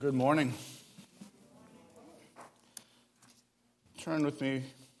Good morning. Turn with me,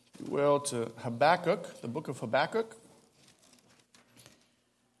 if you will, to Habakkuk, the book of Habakkuk,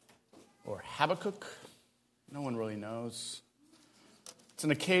 or Habakkuk. No one really knows. It's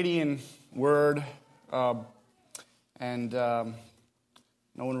an Akkadian word, and no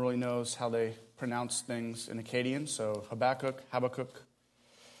one really knows how they pronounce things in Akkadian. So Habakkuk, Habakkuk.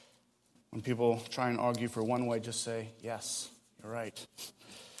 When people try and argue for one way, just say, yes, you're right.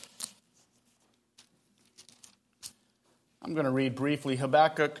 I'm going to read briefly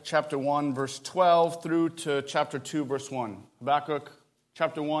Habakkuk chapter 1, verse 12 through to chapter 2, verse 1. Habakkuk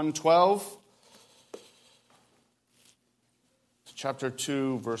chapter 1, 12 to chapter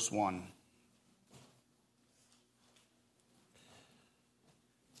 2, verse 1.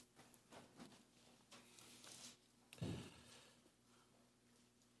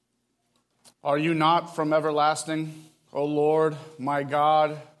 Are you not from everlasting, O Lord, my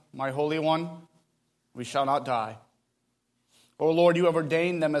God, my Holy One? We shall not die. O Lord, you have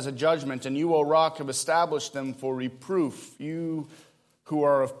ordained them as a judgment, and you, O Rock, have established them for reproof. You who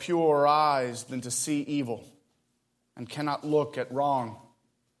are of purer eyes than to see evil, and cannot look at wrong.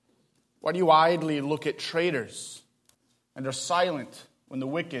 Why do you idly look at traitors, and are silent when the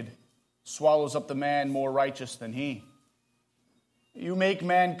wicked swallows up the man more righteous than he? You make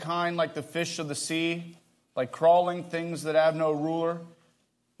mankind like the fish of the sea, like crawling things that have no ruler.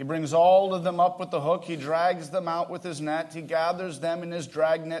 He brings all of them up with the hook. He drags them out with his net. He gathers them in his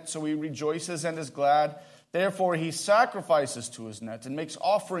dragnet, so he rejoices and is glad. Therefore he sacrifices to his net and makes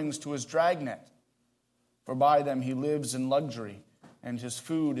offerings to his dragnet. For by them he lives in luxury, and his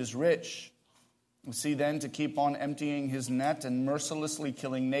food is rich. Is he then to keep on emptying his net and mercilessly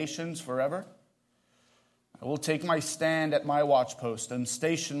killing nations forever? I will take my stand at my watchpost and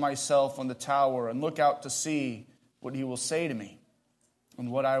station myself on the tower and look out to see what he will say to me, and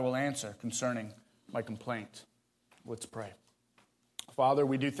what I will answer concerning my complaint. Let's pray. Father,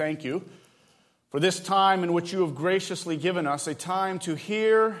 we do thank you for this time in which you have graciously given us, a time to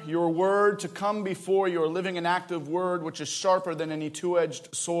hear your word, to come before your living and active word, which is sharper than any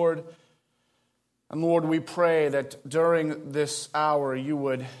two-edged sword. And Lord, we pray that during this hour you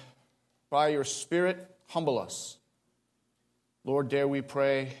would, by your Spirit, humble us. Lord, dare we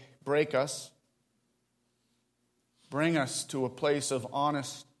pray, break us. Bring us to a place of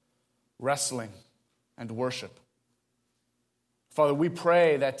honest wrestling and worship. Father, we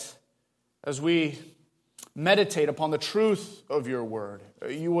pray that as we meditate upon the truth of your word,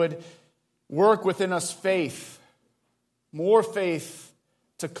 you would work within us faith, more faith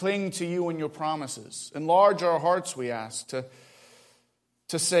to cling to you and your promises. Enlarge our hearts, we ask,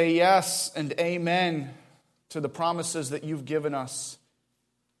 to say yes and amen to the promises that you've given us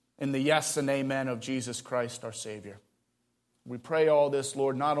in the yes and amen of Jesus Christ, our Savior. We pray all this,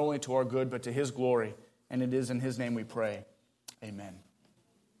 Lord, not only to our good, but to his glory. And it is in his name we pray. Amen.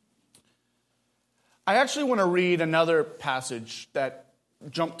 I actually want to read another passage that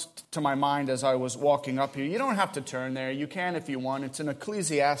jumped to my mind as I was walking up here. You don't have to turn there. You can if you want. It's in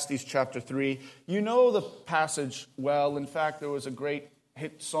Ecclesiastes chapter 3. You know the passage well. In fact, there was a great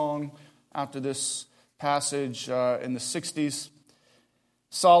hit song after this passage in the 60s.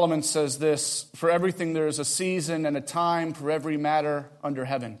 Solomon says this, "For everything there is a season and a time for every matter under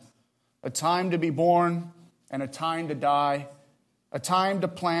heaven. A time to be born and a time to die. A time to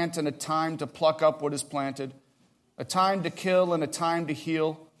plant and a time to pluck up what is planted. A time to kill and a time to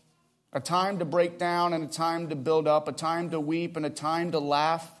heal. A time to break down and a time to build up. A time to weep and a time to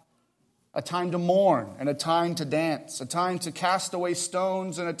laugh. A time to mourn and a time to dance. A time to cast away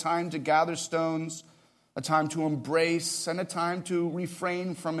stones and a time to gather stones. A time to embrace and a time to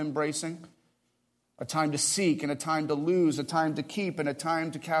refrain from embracing. A time to seek and a time to lose. A time to keep and a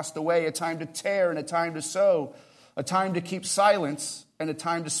time to cast away. A time to tear and a time to sow. A time to keep silence and a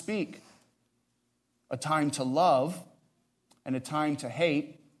time to speak. A time to love and a time to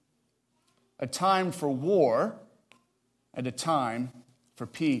hate. A time for war and a time for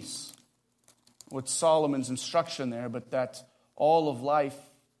peace." What's Solomon's instruction there, but that all of life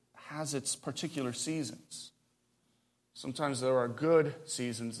has its particular seasons. Sometimes there are good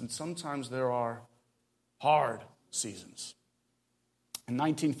seasons, and sometimes there are hard seasons. In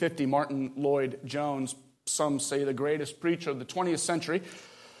 1950, Martin Lloyd-Jones, some say the greatest preacher of the 20th century,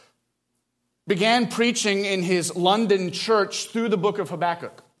 began preaching in his London church through the book of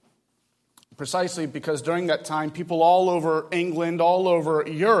Habakkuk. Precisely because during that time, people all over England, all over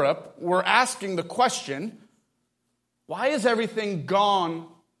Europe, were asking the question, why is everything gone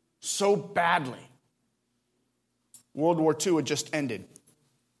so badly? World War II had just ended.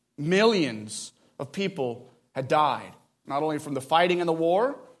 Millions of people had died, not only from the fighting in the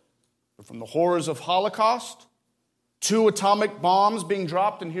war, From the horrors of Holocaust, 2 atomic bombs being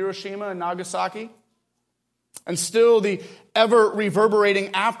dropped in Hiroshima and Nagasaki, and still the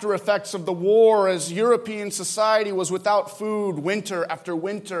ever-reverberating after effects of the war as European society was without food winter after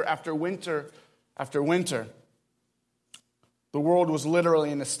winter after winter after winter. The world was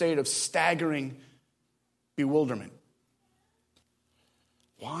literally in a state of staggering bewilderment.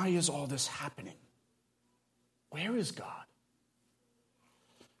 Why is all this happening? Where is God?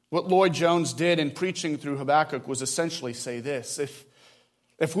 What Lloyd Jones did in preaching through Habakkuk was essentially say this: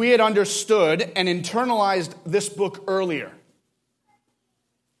 if we had understood and internalized this book earlier,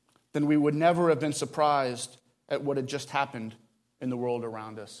 then we would never have been surprised at what had just happened in the world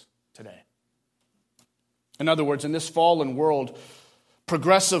around us today. In other words, in this fallen world,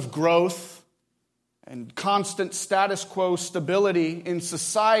 progressive growth and constant status quo stability in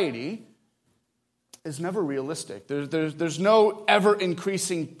society is never realistic. There's no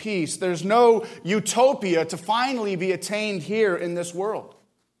ever-increasing peace. There's no utopia to finally be attained here in this world.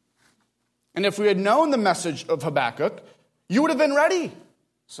 And if we had known the message of Habakkuk, you would have been ready,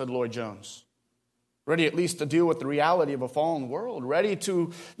 said Lloyd Jones. Ready at least to deal with the reality of a fallen world. Ready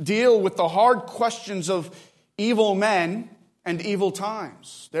to deal with the hard questions of evil men and evil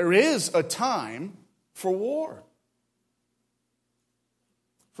times. There is a time for war.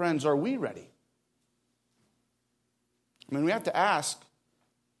 Friends, are we ready? I mean, we have to ask,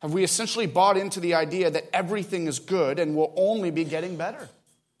 have we essentially bought into the idea that everything is good and will only be getting better?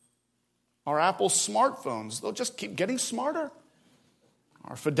 Our Apple smartphones, they'll just keep getting smarter.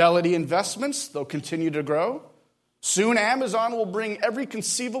 Our Fidelity investments, they'll continue to grow. Soon Amazon will bring every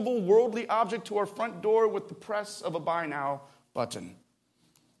conceivable worldly object to our front door with the press of a buy now button.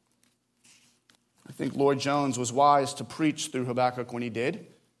 I think Lloyd Jones was wise to preach through Habakkuk when he did.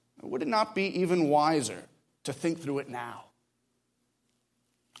 Would it not be even wiser to think through it now?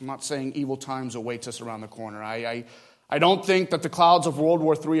 I'm not saying evil times await us around the corner. I don't think that the clouds of World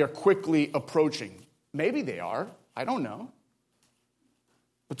War III are quickly approaching. Maybe they are. I don't know.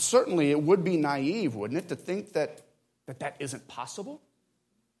 But certainly it would be naive, wouldn't it, to think that isn't possible?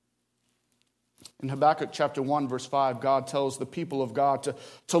 In Habakkuk chapter 1, verse 5, God tells the people of God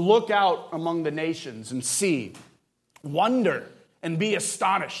to look out among the nations and see, wonder, and be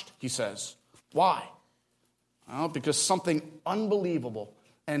astonished, he says. Why? Well, because something unbelievable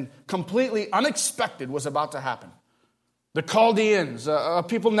and completely unexpected was about to happen. The Chaldeans, a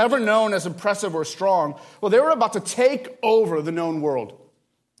people never known as impressive or strong, well, they were about to take over the known world.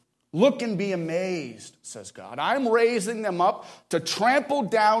 Look and be amazed, says God. I'm raising them up to trample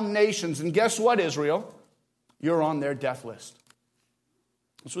down nations. And guess what, Israel? You're on their death list.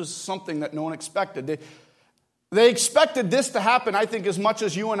 This was something that no one expected. They expected this to happen, I think, as much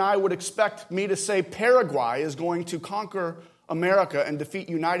as you and I would expect me to say Paraguay is going to conquer America and defeat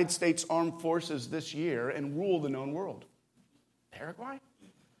United States armed forces this year and rule the known world. Paraguay?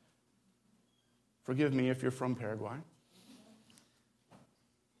 Forgive me if you're from Paraguay.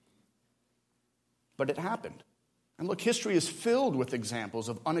 But it happened. And look, history is filled with examples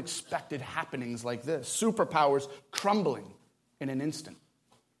of unexpected happenings like this. Superpowers crumbling in an instant.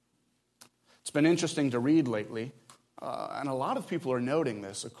 It's been interesting to read lately, and a lot of people are noting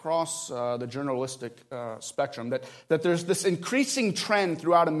this across the journalistic spectrum, that there's this increasing trend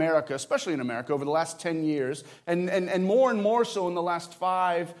throughout America, especially in America, over the last 10 years, and more so in the last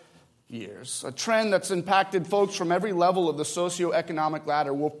 5 years. A trend that's impacted folks from every level of the socioeconomic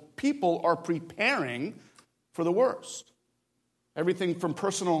ladder where people are preparing for the worst. Everything from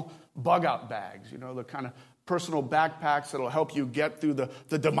personal bug-out bags, the kind of personal backpacks that will help you get through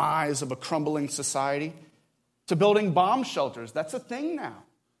the demise of a crumbling society, to building bomb shelters. That's a thing now.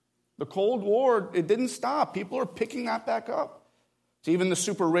 The Cold War, it didn't stop. People are picking that back up. To even the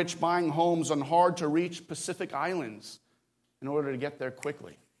super rich buying homes on hard-to-reach Pacific islands in order to get there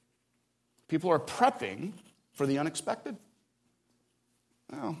quickly. People are prepping for the unexpected.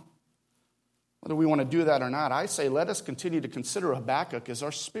 Well, whether we want to do that or not, I say let us continue to consider Habakkuk as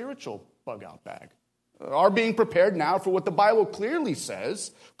our spiritual bug-out bag. Our being prepared now for what the Bible clearly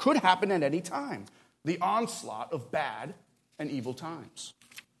says could happen at any time. The onslaught of bad and evil times.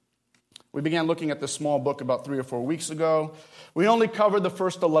 We began looking at this small book about 3 or 4 weeks ago. We only covered the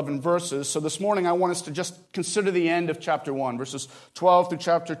first 11 verses, so this morning I want us to just consider the end of chapter 1, verses 12 through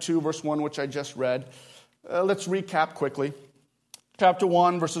chapter 2, verse 1, which I just read. Let's recap quickly. Chapter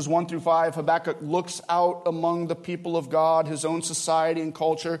 1, verses 1 through 5, Habakkuk looks out among the people of God, his own society and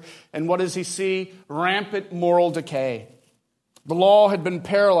culture, and what does he see? Rampant moral decay. The law had been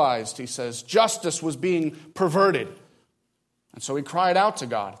paralyzed, he says. Justice was being perverted. And so he cried out to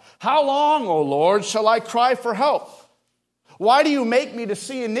God, "How long, O Lord, shall I cry for help? Why do you make me to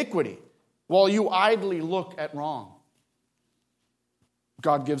see iniquity? while you idly look at wrong?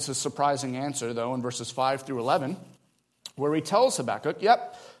 God gives a surprising answer, though, in verses 5 through 11, where he tells Habakkuk,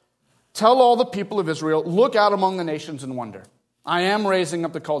 tell all the people of Israel, look out among the nations and wonder. I am raising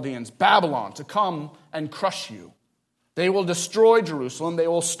up the Chaldeans, Babylon, to come and crush you. They will destroy Jerusalem. They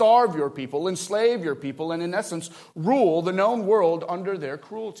will starve your people, enslave your people, and in essence, rule the known world under their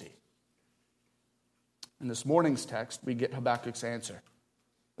cruelty. In this morning's text, we get Habakkuk's answer.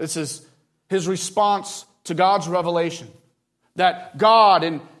 This is his response to God's revelation that God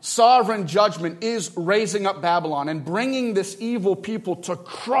in sovereign judgment is raising up Babylon and bringing this evil people to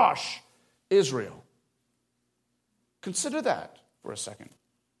crush Israel. Consider that for a second.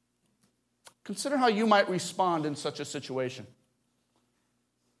 Consider how you might respond in such a situation.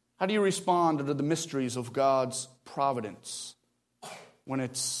 How do you respond to the mysteries of God's providence when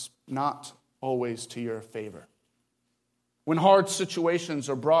it's not always to your favor? When hard situations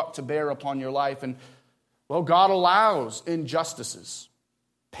are brought to bear upon your life and, well, God allows injustices,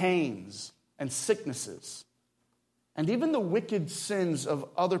 pains, and sicknesses, and even the wicked sins of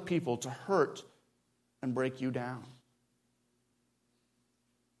other people to hurt and break you down.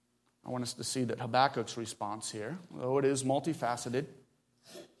 I want us to see that Habakkuk's response here, though it is multifaceted,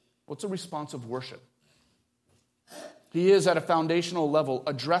 what's a response of worship? He is at a foundational level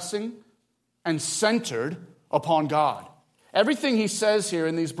addressing and centered upon God. Everything he says here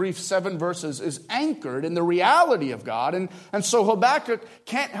in these brief 7 verses is anchored in the reality of God, and so Habakkuk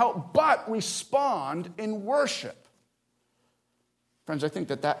can't help but respond in worship. Friends, I think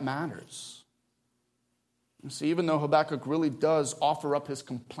that matters. You see, even though Habakkuk really does offer up his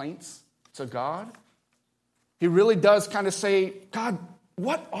complaints to God, he really does kind of say, God,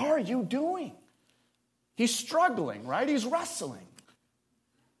 what are you doing? He's struggling, right? He's wrestling.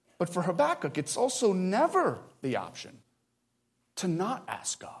 But for Habakkuk, it's also never the option to not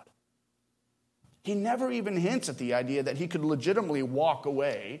ask God. He never even hints at the idea that he could legitimately walk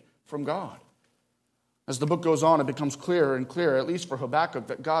away from God. As the book goes on, it becomes clearer and clearer, at least for Habakkuk,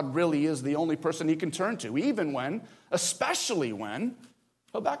 that God really is the only person he can turn to, even when, especially when,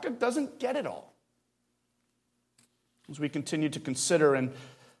 Habakkuk doesn't get it all. As we continue to consider and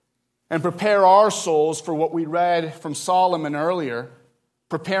prepare our souls for what we read from Solomon earlier,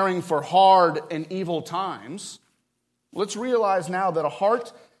 preparing for hard and evil times, let's realize now that a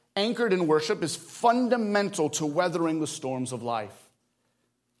heart anchored in worship is fundamental to weathering the storms of life.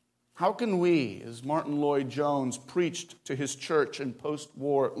 How can we, as Martin Lloyd-Jones preached to his church in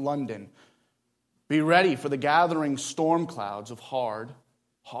post-war London, be ready for the gathering storm clouds of hard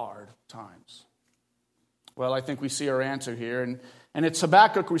times? Well, I think we see our answer here, and it's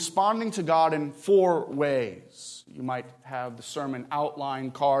Habakkuk responding to God in 4 ways. You might have the sermon outline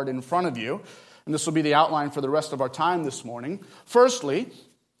card in front of you, and this will be the outline for the rest of our time this morning. Firstly,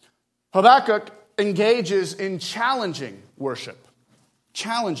 Habakkuk engages in challenging worship.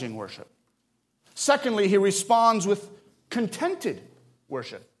 Challenging worship. Secondly, he responds with contented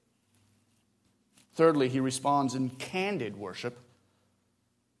worship. Thirdly, he responds in candid worship.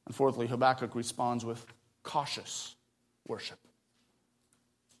 And fourthly, Habakkuk responds with cautious worship.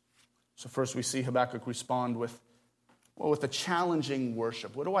 So first we see Habakkuk respond with a challenging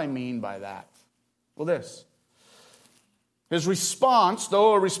worship. What do I mean by that? Well, this. His response,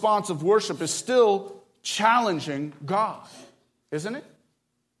 though a response of worship, is still challenging God, isn't it?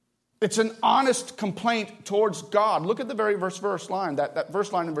 It's an honest complaint towards God. Look at the very verse line, that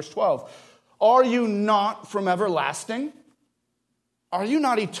verse line in verse 12. Are you not from everlasting? Are you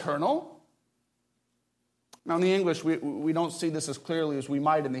not eternal? Now in the English, we don't see this as clearly as we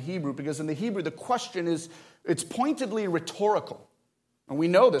might in the Hebrew, because in the Hebrew the question it's pointedly rhetorical. And we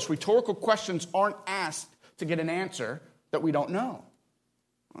know this. Rhetorical questions aren't asked to get an answer that we don't know.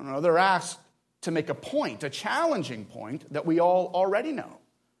 No, they're asked to make a point, a challenging point that we all already know.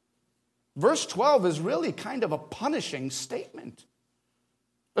 Verse 12 is really kind of a punishing statement.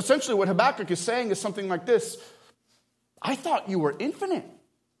 Essentially, what Habakkuk is saying is something like this. I thought you were infinite.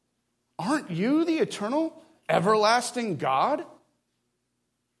 Aren't you the eternal, everlasting God?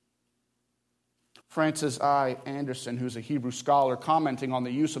 Francis I. Anderson, who's a Hebrew scholar, commenting on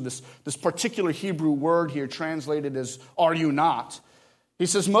the use of this particular Hebrew word here translated as are you not, he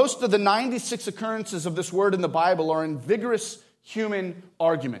says, most of the 96 occurrences of this word in the Bible are in vigorous human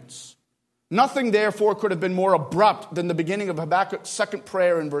arguments. Nothing, therefore, could have been more abrupt than the beginning of Habakkuk's second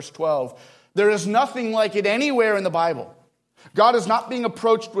prayer in verse 12. There is nothing like it anywhere in the Bible. God is not being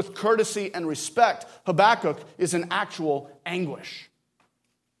approached with courtesy and respect. Habakkuk is in actual anguish.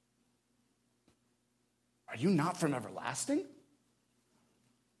 Are you not from everlasting?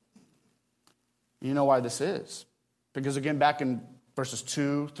 You know why this is. Because again, back in verses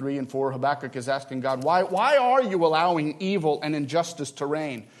 2, 3, and 4, Habakkuk is asking God, why are you allowing evil and injustice to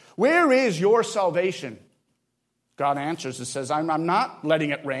reign? Where is your salvation? God answers and says, I'm not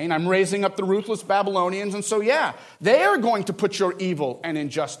letting it rain. I'm raising up the ruthless Babylonians. And so, they are going to put your evil and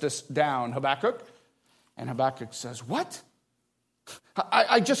injustice down, Habakkuk. And Habakkuk says, what?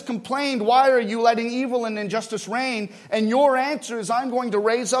 I just complained, why are you letting evil and injustice reign? And your answer is, I'm going to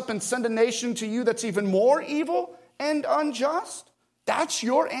raise up and send a nation to you that's even more evil and unjust? That's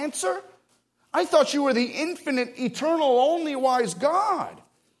your answer? I thought you were the infinite, eternal, only wise God.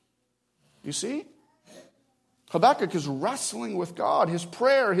 You see? Habakkuk is wrestling with God. His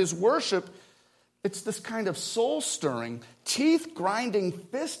prayer, his worship, it's this kind of soul-stirring, teeth-grinding,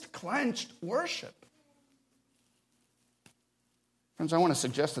 fist-clenched worship. Friends, I want to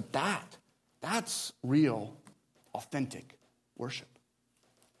suggest that's real, authentic worship.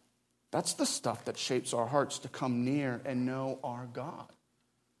 That's the stuff that shapes our hearts to come near and know our God.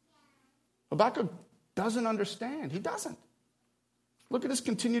 Habakkuk doesn't understand. He doesn't. Look at his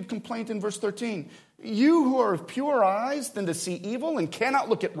continued complaint in verse 13. You who are of purer eyes than to see evil and cannot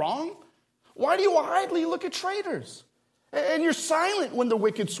look at wrong, why do you idly look at traitors? And you're silent when the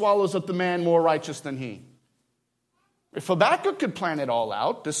wicked swallows up the man more righteous than he. If Habakkuk could plan it all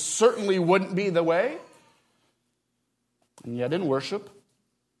out, this certainly wouldn't be the way. And yet in worship,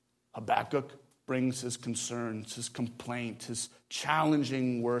 Habakkuk brings his concerns, his complaint, his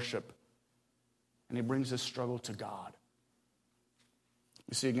challenging worship, and he brings his struggle to God.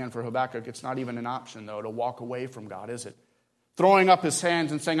 You see, again, for Habakkuk, it's not even an option, though, to walk away from God, is it? Throwing up his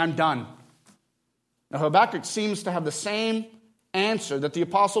hands and saying, I'm done. Now, Habakkuk seems to have the same answer that the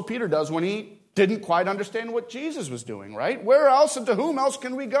Apostle Peter does when he didn't quite understand what Jesus was doing, right? Where else and to whom else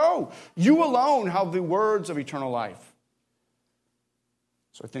can we go? You alone have the words of eternal life.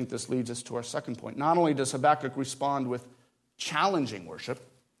 So I think this leads us to our second point. Not only does Habakkuk respond with challenging worship,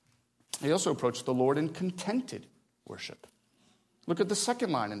 he also approached the Lord in contented worship. Look at the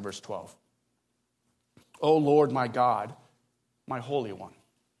second line in verse 12. O Lord, my God, my Holy One.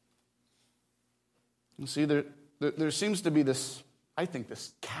 You see, there seems to be this, I think,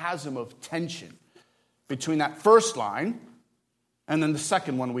 this chasm of tension between that first line and then the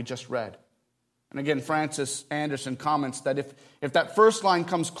second one we just read. And again, Francis Anderson comments that if that first line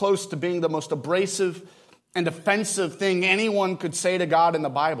comes close to being the most abrasive and offensive thing anyone could say to God in the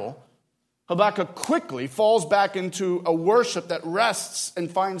Bible, Habakkuk quickly falls back into a worship that rests and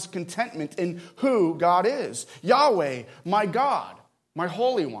finds contentment in who God is. Yahweh, my God, my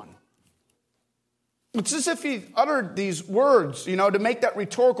Holy One. It's as if he uttered these words, to make that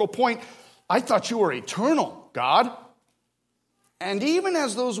rhetorical point. I thought you were eternal, God. And even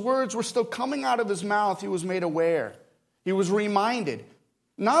as those words were still coming out of his mouth, he was made aware. He was reminded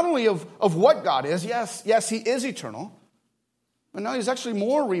not only of what God is. Yes, he is eternal. But now he's actually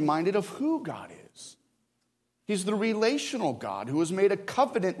more reminded of who God is. He's the relational God who has made a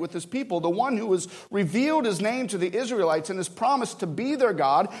covenant with his people, the one who has revealed his name to the Israelites and has promised to be their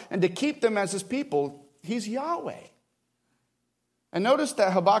God and to keep them as his people. He's Yahweh. And notice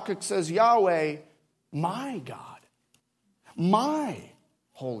that Habakkuk says, Yahweh, my God, my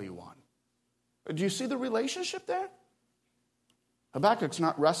Holy One. Do you see the relationship there? Habakkuk's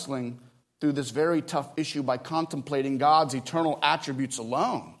not wrestling through this very tough issue by contemplating God's eternal attributes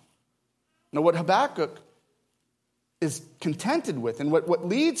alone. Now, what Habakkuk is contented with, and what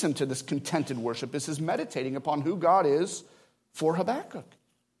leads him to this contented worship, is his meditating upon who God is for Habakkuk.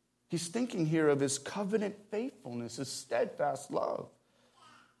 He's thinking here of his covenant faithfulness, his steadfast love.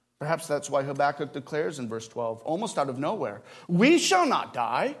 Perhaps that's why Habakkuk declares in verse 12, almost out of nowhere, we shall not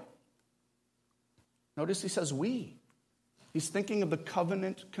die. Notice he says we. He's thinking of the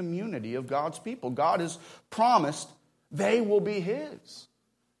covenant community of God's people. God has promised they will be his.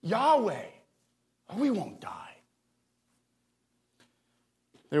 Yahweh, we won't die.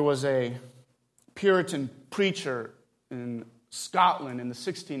 There was a Puritan preacher in Scotland in the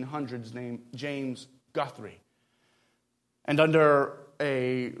 1600s named James Guthrie. And under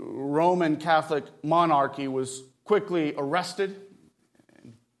a Roman Catholic monarchy was quickly arrested,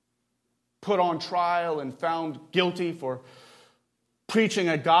 and put on trial, and found guilty for preaching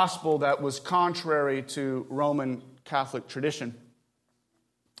a gospel that was contrary to Roman Catholic tradition.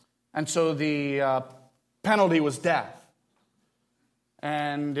 And so the penalty was death.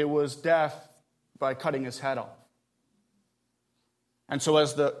 And it was death by cutting his head off. And so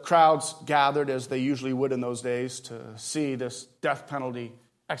as the crowds gathered, as they usually would in those days, to see this death penalty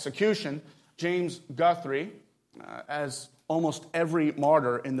execution, James Guthrie, as almost every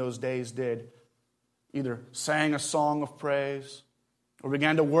martyr in those days did, either sang a song of praise or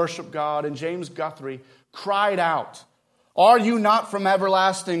began to worship God. And James Guthrie cried out, Are you not from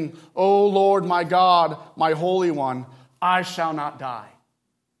everlasting, O Lord my God, my Holy One? I shall not die.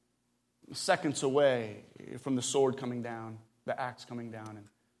 Seconds away from the sword coming down, the axe coming down, and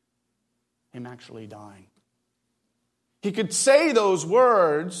him actually dying. He could say those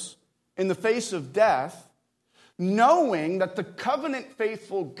words in the face of death, knowing that the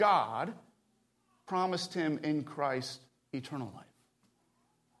covenant-faithful God promised him in Christ eternal life.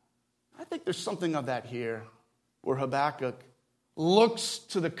 I think there's something of that here, where Habakkuk looks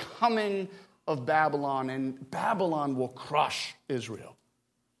to the coming of Babylon, and Babylon will crush Israel.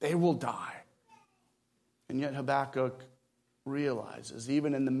 They will die. And yet Habakkuk realizes,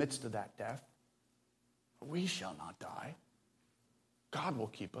 even in the midst of that death, we shall not die. God will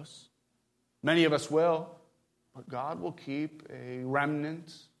keep us. Many of us will, but God will keep a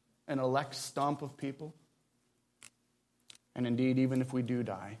remnant, an elect stump of people. And indeed, even if we do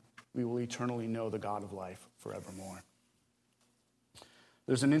die, we will eternally know the God of life forevermore.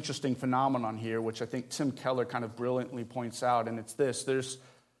 There's an interesting phenomenon here, which I think Tim Keller kind of brilliantly points out, and it's this. There's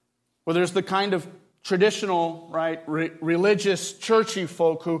the kind of traditional, right, religious, churchy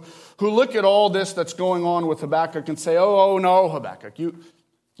folk who look at all this that's going on with Habakkuk and say, oh no, Habakkuk,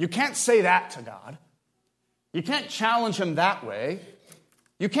 you can't say that to God. You can't challenge him that way.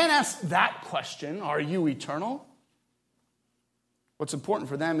 You can't ask that question, are you eternal? What's important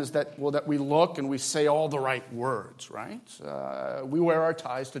for them is that we look and we say all the right words, right? We wear our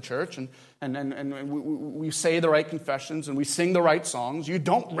ties to church and we say the right confessions and we sing the right songs. You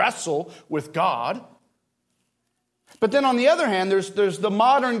don't wrestle with God. But then on the other hand, there's the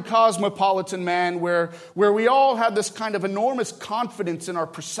modern cosmopolitan man where we all have this kind of enormous confidence in our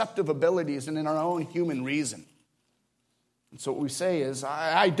perceptive abilities and in our own human reason. And so what we say is,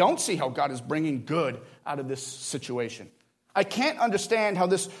 I don't see how God is bringing good out of this situation. I can't understand how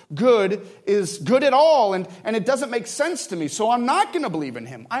this good is good at all, and it doesn't make sense to me, so I'm not going to believe in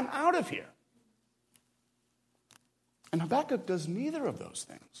him. I'm out of here. And Habakkuk does neither of those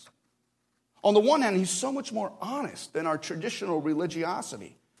things. On the one hand, he's so much more honest than our traditional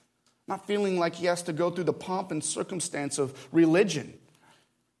religiosity, not feeling like he has to go through the pomp and circumstance of religion.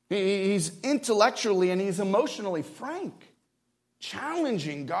 He's intellectually and he's emotionally frank,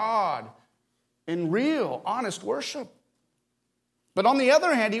 challenging God in real, honest worship. But on the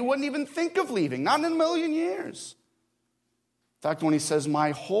other hand, he wouldn't even think of leaving, not in a million years. In fact, when he says,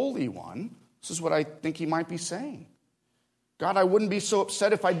 my Holy One, this is what I think he might be saying. God, I wouldn't be so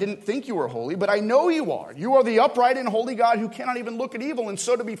upset if I didn't think you were holy, but I know you are. You are the upright and holy God who cannot even look at evil. And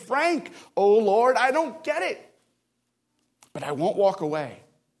so to be frank, oh Lord, I don't get it. But I won't walk away.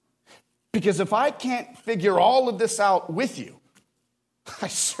 Because if I can't figure all of this out with you, I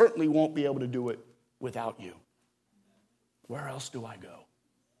certainly won't be able to do it without you. Where else do I go?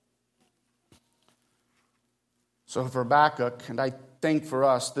 So for Habakkuk, and I think for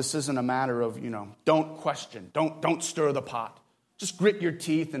us, this isn't a matter of, don't question, don't stir the pot. Just grit your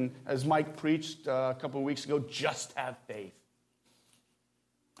teeth, and as Mike preached a couple of weeks ago, just have faith.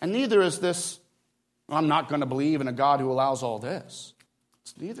 And neither is this, I'm not going to believe in a God who allows all this.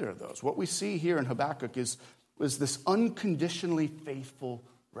 It's neither of those. What we see here in Habakkuk is this unconditionally faithful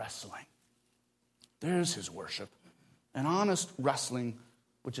wrestling. There's his worship. An honest wrestling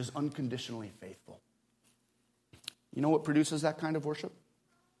which is unconditionally faithful. You know what produces that kind of worship?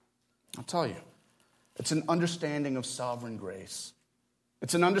 I'll tell you. It's an understanding of sovereign grace.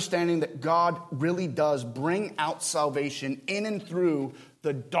 It's an understanding that God really does bring out salvation in and through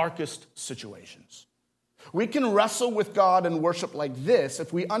the darkest situations. We can wrestle with God and worship like this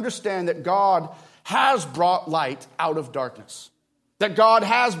if we understand that God has brought light out of darkness. That God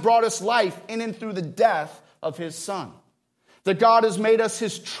has brought us life in and through the death of his Son. That God has made us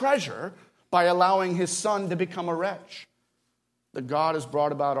his treasure by allowing his Son to become a wretch. That God has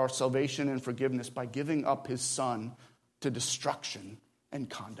brought about our salvation and forgiveness by giving up his Son to destruction and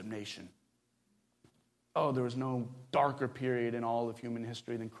condemnation. Oh, there was no darker period in all of human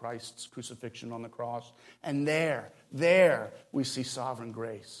history than Christ's crucifixion on the cross. And there we see sovereign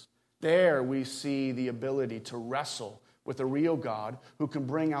grace. There we see the ability to wrestle with a real God who can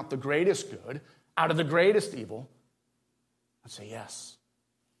bring out the greatest good out of the greatest evil and say, yes,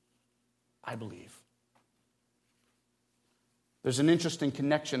 I believe. There's an interesting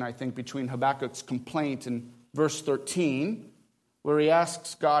connection, I think, between Habakkuk's complaint and verse 13, where he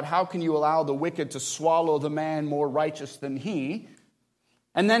asks God, how can you allow the wicked to swallow the man more righteous than he?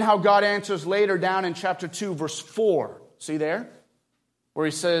 And then how God answers later down in chapter 2, verse 4. See there? Where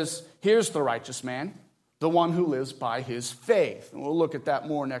he says, here's the righteous man, the one who lives by his faith. And we'll look at that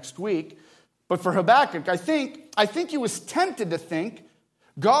more next week. But for Habakkuk, I think he was tempted to think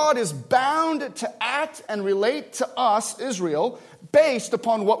God is bound to act and relate to us, Israel, based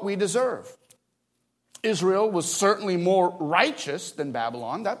upon what we deserve. Israel was certainly more righteous than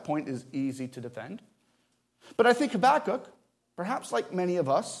Babylon. That point is easy to defend. But I think Habakkuk, perhaps like many of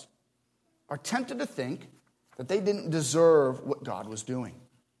us, are tempted to think that they didn't deserve what God was doing.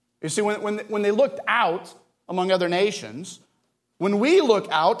 You see, when they looked out among other nations, when we look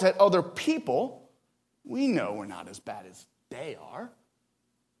out at other people, we know we're not as bad as they are.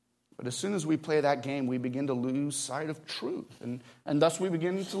 But as soon as we play that game, we begin to lose sight of truth. And thus we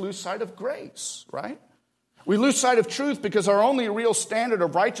begin to lose sight of grace, right? We lose sight of truth because our only real standard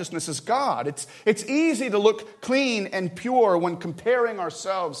of righteousness is God. It's easy to look clean and pure when comparing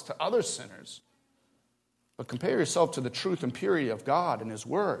ourselves to other sinners. But compare yourself to the truth and purity of God and His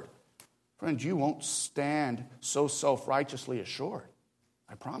Word. Friends, you won't stand so self-righteously assured.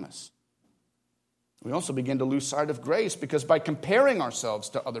 I promise. We also begin to lose sight of grace because by comparing ourselves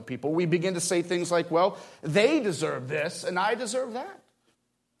to other people, we begin to say things like, well, they deserve this and I deserve that.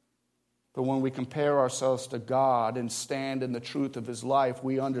 But when we compare ourselves to God and stand in the truth of His life,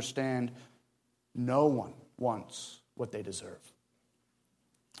 we understand no one wants what they deserve.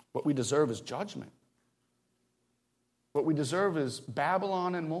 What we deserve is judgment. What we deserve is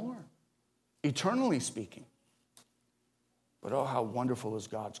Babylon and more, eternally speaking. But oh, how wonderful is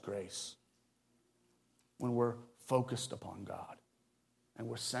God's grace when we're focused upon God and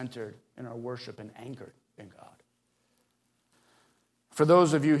we're centered in our worship and anchored in God. For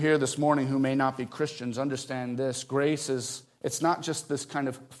those of you here this morning who may not be Christians, understand this. Grace it's not just this kind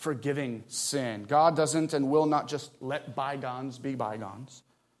of forgiving sin. God doesn't and will not just let bygones be bygones.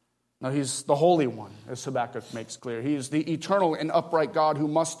 No, He's the Holy One, as Habakkuk makes clear. He is the eternal and upright God who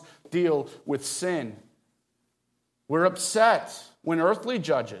must deal with sin. We're upset when earthly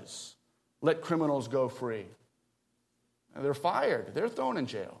judges let criminals go free. They're fired. They're thrown in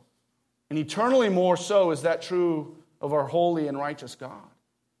jail. And eternally more so is that true of our holy and righteous God.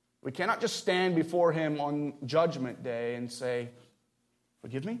 We cannot just stand before Him on Judgment Day and say,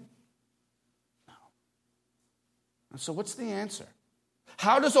 forgive me? No. And so what's the answer?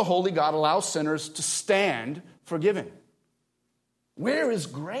 How does a holy God allow sinners to stand forgiven? Where is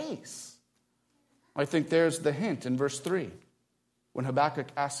grace? I think there's the hint in verse 3. When Habakkuk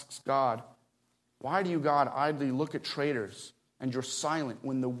asks God, why do you, God, idly look at traitors and you're silent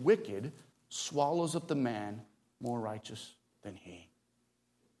when the wicked swallows up the man more righteous than he?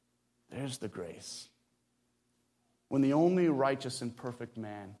 There's the grace. When the only righteous and perfect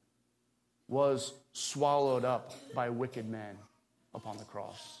man was swallowed up by wicked men upon the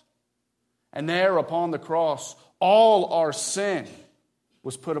cross. And there upon the cross, all our sin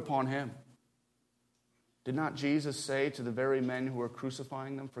was put upon Him. Did not Jesus say to the very men who were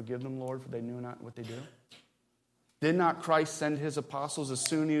crucifying them, forgive them, Lord, for they knew not what they do? Did not Christ send His apostles as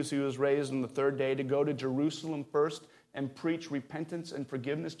soon as He was raised on the third day to go to Jerusalem first and preach repentance and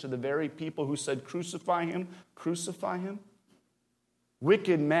forgiveness to the very people who said, crucify Him, crucify Him?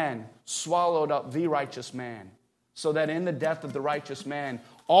 Wicked men swallowed up the righteous man, so that in the death of the righteous man,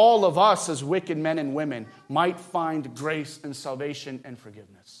 all of us as wicked men and women might find grace and salvation and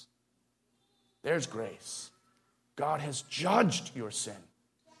forgiveness. There's grace. God has judged your sin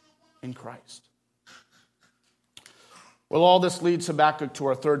in Christ. Well, all this leads Habakkuk to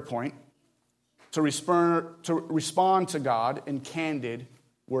our third point, to respond to God in candid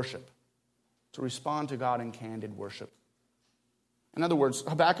worship. To respond to God in candid worship. In other words,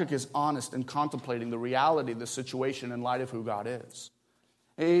 Habakkuk is honest in contemplating the reality of the situation in light of who God is.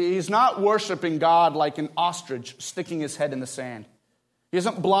 He's not worshiping God like an ostrich sticking his head in the sand. He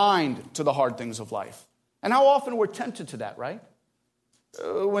isn't blind to the hard things of life. And how often we're tempted to that, right?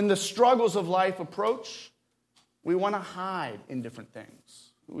 When the struggles of life approach, we want to hide in different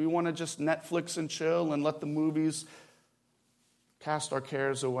things. We want to just Netflix and chill and let the movies cast our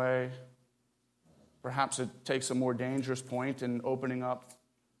cares away. Perhaps it takes a more dangerous point in opening up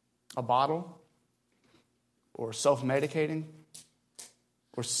a bottle or self-medicating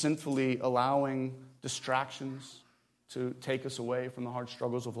or sinfully allowing distractions to take us away from the hard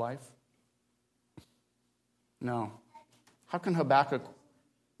struggles of life. No. How can Habakkuk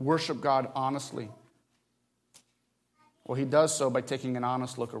worship God honestly? Well, he does so by taking an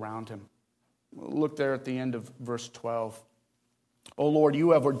honest look around him. Look there at the end of verse 12. O Lord,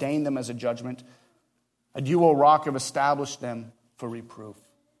 you have ordained them as a judgment, and you, O rock, have established them for reproof.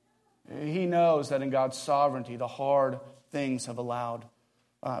 He knows that in God's sovereignty, the hard things have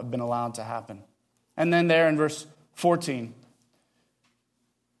been allowed to happen. And then there in verse 14,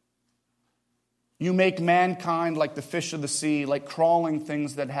 you make mankind like the fish of the sea, like crawling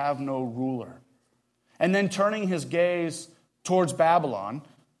things that have no ruler. And then turning his gaze towards Babylon,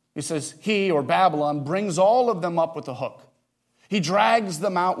 he says, he, or Babylon, brings all of them up with a hook. He drags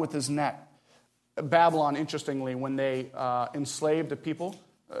them out with his net. Babylon, interestingly, when they enslaved a people,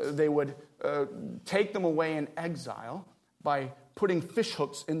 they would take them away in exile by putting fish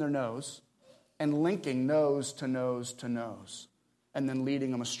hooks in their nose and linking nose to nose to nose, and then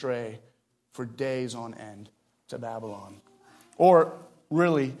leading them astray for days on end to Babylon. Or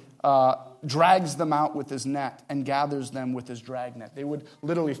really drags them out with his net and gathers them with his dragnet. They would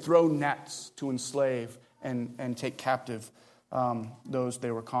literally throw nets to enslave and take captive those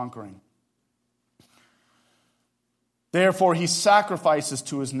they were conquering. Therefore he sacrifices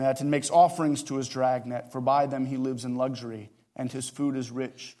to his net and makes offerings to his dragnet, for by them he lives in luxury, and his food is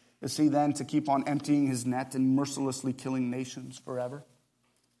rich. Is he then to keep on emptying his net and mercilessly killing nations forever?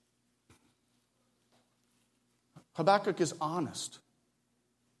 Habakkuk is honest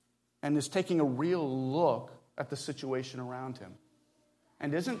and is taking a real look at the situation around him,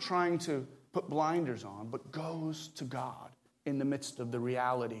 and isn't trying to put blinders on, but goes to God in the midst of the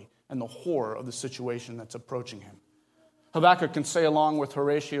reality and the horror of the situation that's approaching him. Habakkuk can say, along with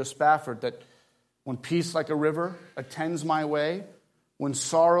Horatio Spafford, that when peace like a river attends my way, when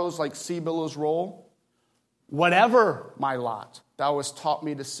sorrows like sea billows roll, whatever my lot, thou hast taught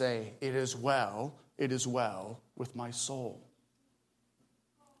me to say, it is well with my soul.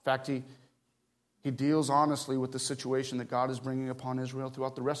 In fact, he deals honestly with the situation that God is bringing upon Israel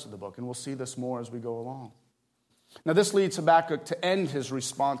throughout the rest of the book, and we'll see this more as we go along. Now, this leads Habakkuk to end his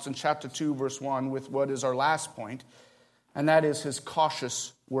response in chapter 2, verse 1, with what is our last point, and that is his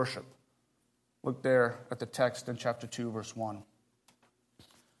cautious worship. Look there at the text in chapter 2, verse 1.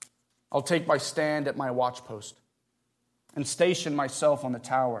 I'll take my stand at my watchpost and station myself on the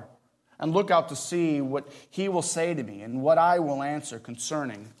tower and look out to see what he will say to me and what I will answer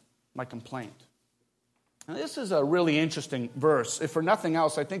concerning my complaint. Now, this is a really interesting verse. If for nothing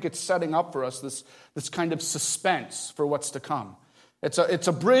else, I think it's setting up for us this kind of suspense for what's to come. It's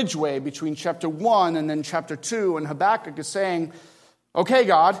a bridgeway between chapter 1 and then chapter 2, and Habakkuk is saying, okay,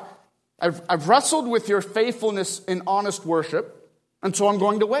 God, I've wrestled with your faithfulness in honest worship, and so I'm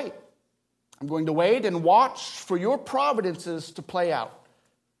going to wait. I'm going to wait and watch for your providences to play out.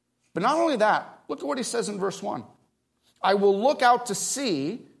 But not only that, look at what he says in verse 1. I will look out to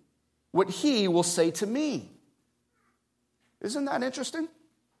see what he will say to me. Isn't that interesting?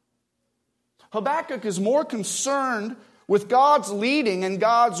 Habakkuk is more concerned with God's leading and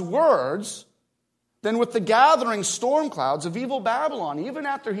God's words than with the gathering storm clouds of evil Babylon, even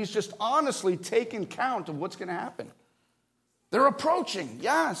after he's just honestly taken count of what's going to happen. They're approaching,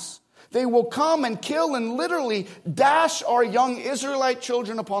 yes. They will come and kill and literally dash our young Israelite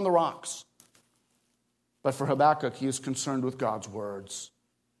children upon the rocks. But for Habakkuk, he is concerned with God's words.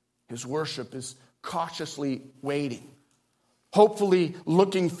 His worship is cautiously waiting, hopefully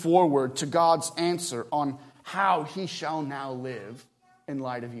looking forward to God's answer on how he shall now live in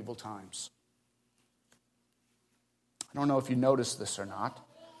light of evil times. I don't know if you noticed this or not,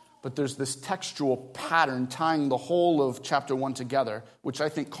 but there's this textual pattern tying the whole of chapter 1 together, which I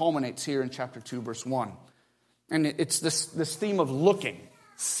think culminates here in chapter 2, verse 1. And it's this theme of looking,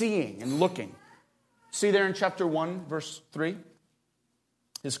 seeing and looking. See there in chapter 1, verse 3?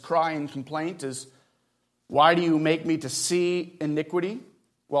 His cry and complaint is, why do you make me to see iniquity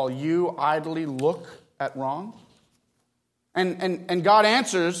while you idly look at wrong? And God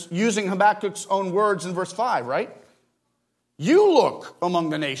answers using Habakkuk's own words in verse 5, right? You look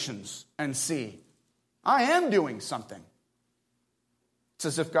among the nations and see. I am doing something. It's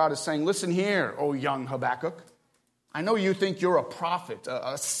as if God is saying, listen here, O young Habakkuk. I know you think you're a prophet,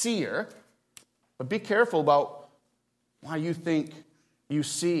 a seer, but be careful about why you think you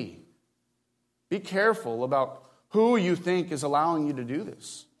see. Be careful about who you think is allowing you to do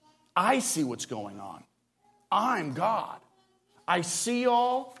this. I see what's going on. I'm God. I see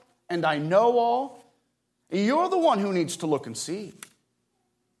all and I know all. You're the one who needs to look and see.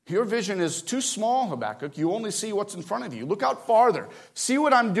 Your vision is too small, Habakkuk. You only see what's in front of you. Look out farther. See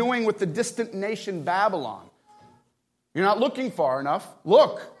what I'm doing with the distant nation Babylon. You're not looking far enough.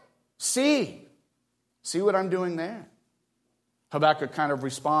 Look. See. See what I'm doing there. Habakkuk kind of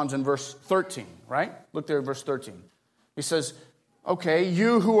responds in verse 13, right? Look there at verse 13. He says, okay,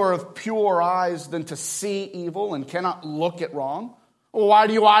 you who are of purer eyes than to see evil and cannot look at wrong, well, why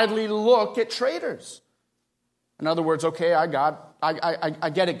do you idly look at traitors? In other words, okay, I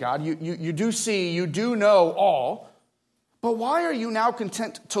get it, God. You do see, you do know all. But why are you now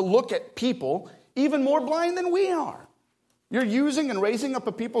content to look at people even more blind than we are? You're using and raising up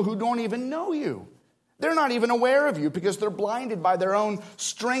a people who don't even know you. They're not even aware of you because they're blinded by their own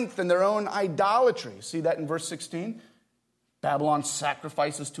strength and their own idolatry. See that in verse 16? Babylon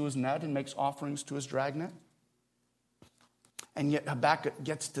sacrifices to his net and makes offerings to his dragnet. And yet Habakkuk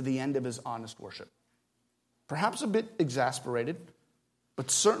gets to the end of his honest worship. Perhaps a bit exasperated,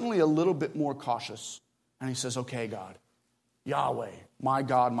 but certainly a little bit more cautious. And he says, okay, God, Yahweh, my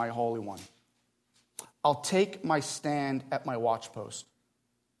God, my Holy One, I'll take my stand at my watchpost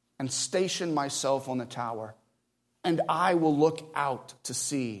and station myself on the tower, and I will look out to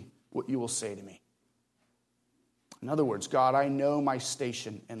see what you will say to me. In other words, God, I know my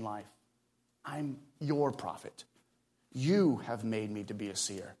station in life. I'm your prophet. You have made me to be a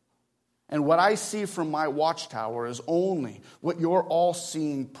seer. And what I see from my watchtower is only what your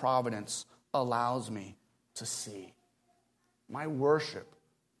all-seeing providence allows me to see. My worship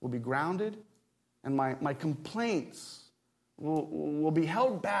will be grounded, and my complaints will be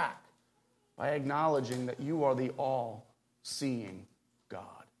held back by acknowledging that you are the all-seeing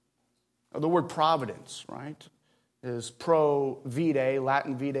God. Now, the word providence, right, is pro vide.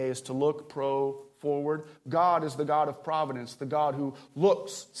 Latin vide is to look, pro forward. God is the God of providence, the God who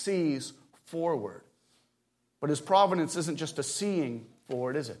looks, sees forward. But his providence isn't just a seeing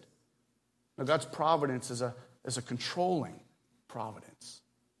forward, is it? Now, God's providence is a controlling providence.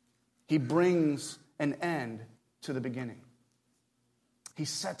 He brings an end to the beginning. He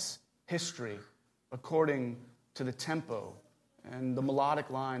sets history according to the tempo and the melodic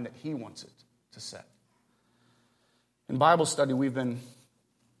line that he wants it to set. In Bible study, we've been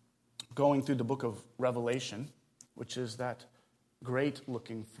going through the book of Revelation, which is that great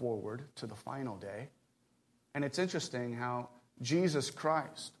looking forward to the final day. And it's interesting how Jesus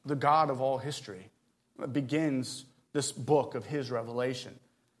Christ, the God of all history, begins this book of his revelation.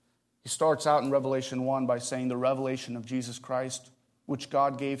 He starts out in Revelation 1 by saying the revelation of Jesus Christ, which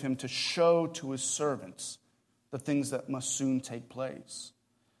God gave him to show to his servants the things that must soon take place.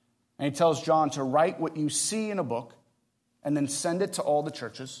 And he tells John to write what you see in a book and then send it to all the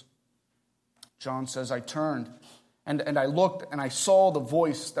churches. John says, I turned and I looked and I saw the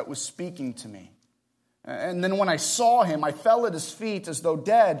voice that was speaking to me. And then when I saw him, I fell at his feet as though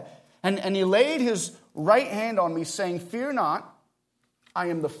dead. And he laid his right hand on me, saying, fear not, I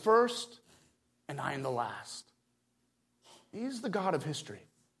am the first and I am the last. He's the God of history.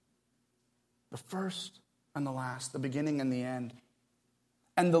 The first and the last, the beginning and the end,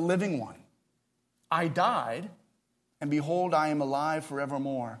 and the living one. I died, and behold, I am alive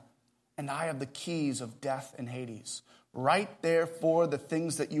forevermore, and I have the keys of death and Hades. Write therefore the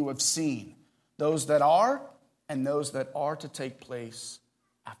things that you have seen, those that are and those that are to take place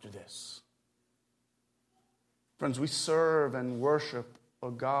after this. Friends, we serve and worship a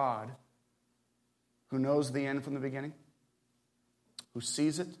God who knows the end from the beginning, who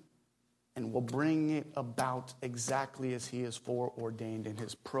sees it, and will bring it about exactly as he has foreordained in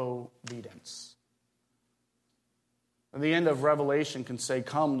his providence. The end of Revelation can say,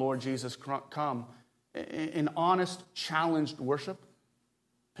 come, Lord Jesus, come, in honest, challenged worship,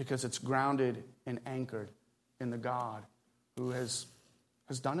 because it's grounded and anchored in the God who has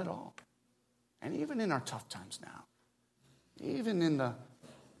done it all. And even in our tough times now, even in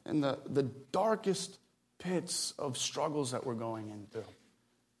the darkest pits of struggles that we're going into,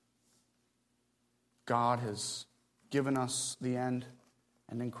 God has given us the end,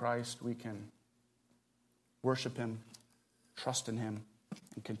 and in Christ we can worship him, trust in him,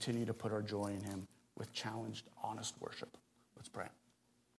 and continue to put our joy in him with challenged, honest worship. Let's pray.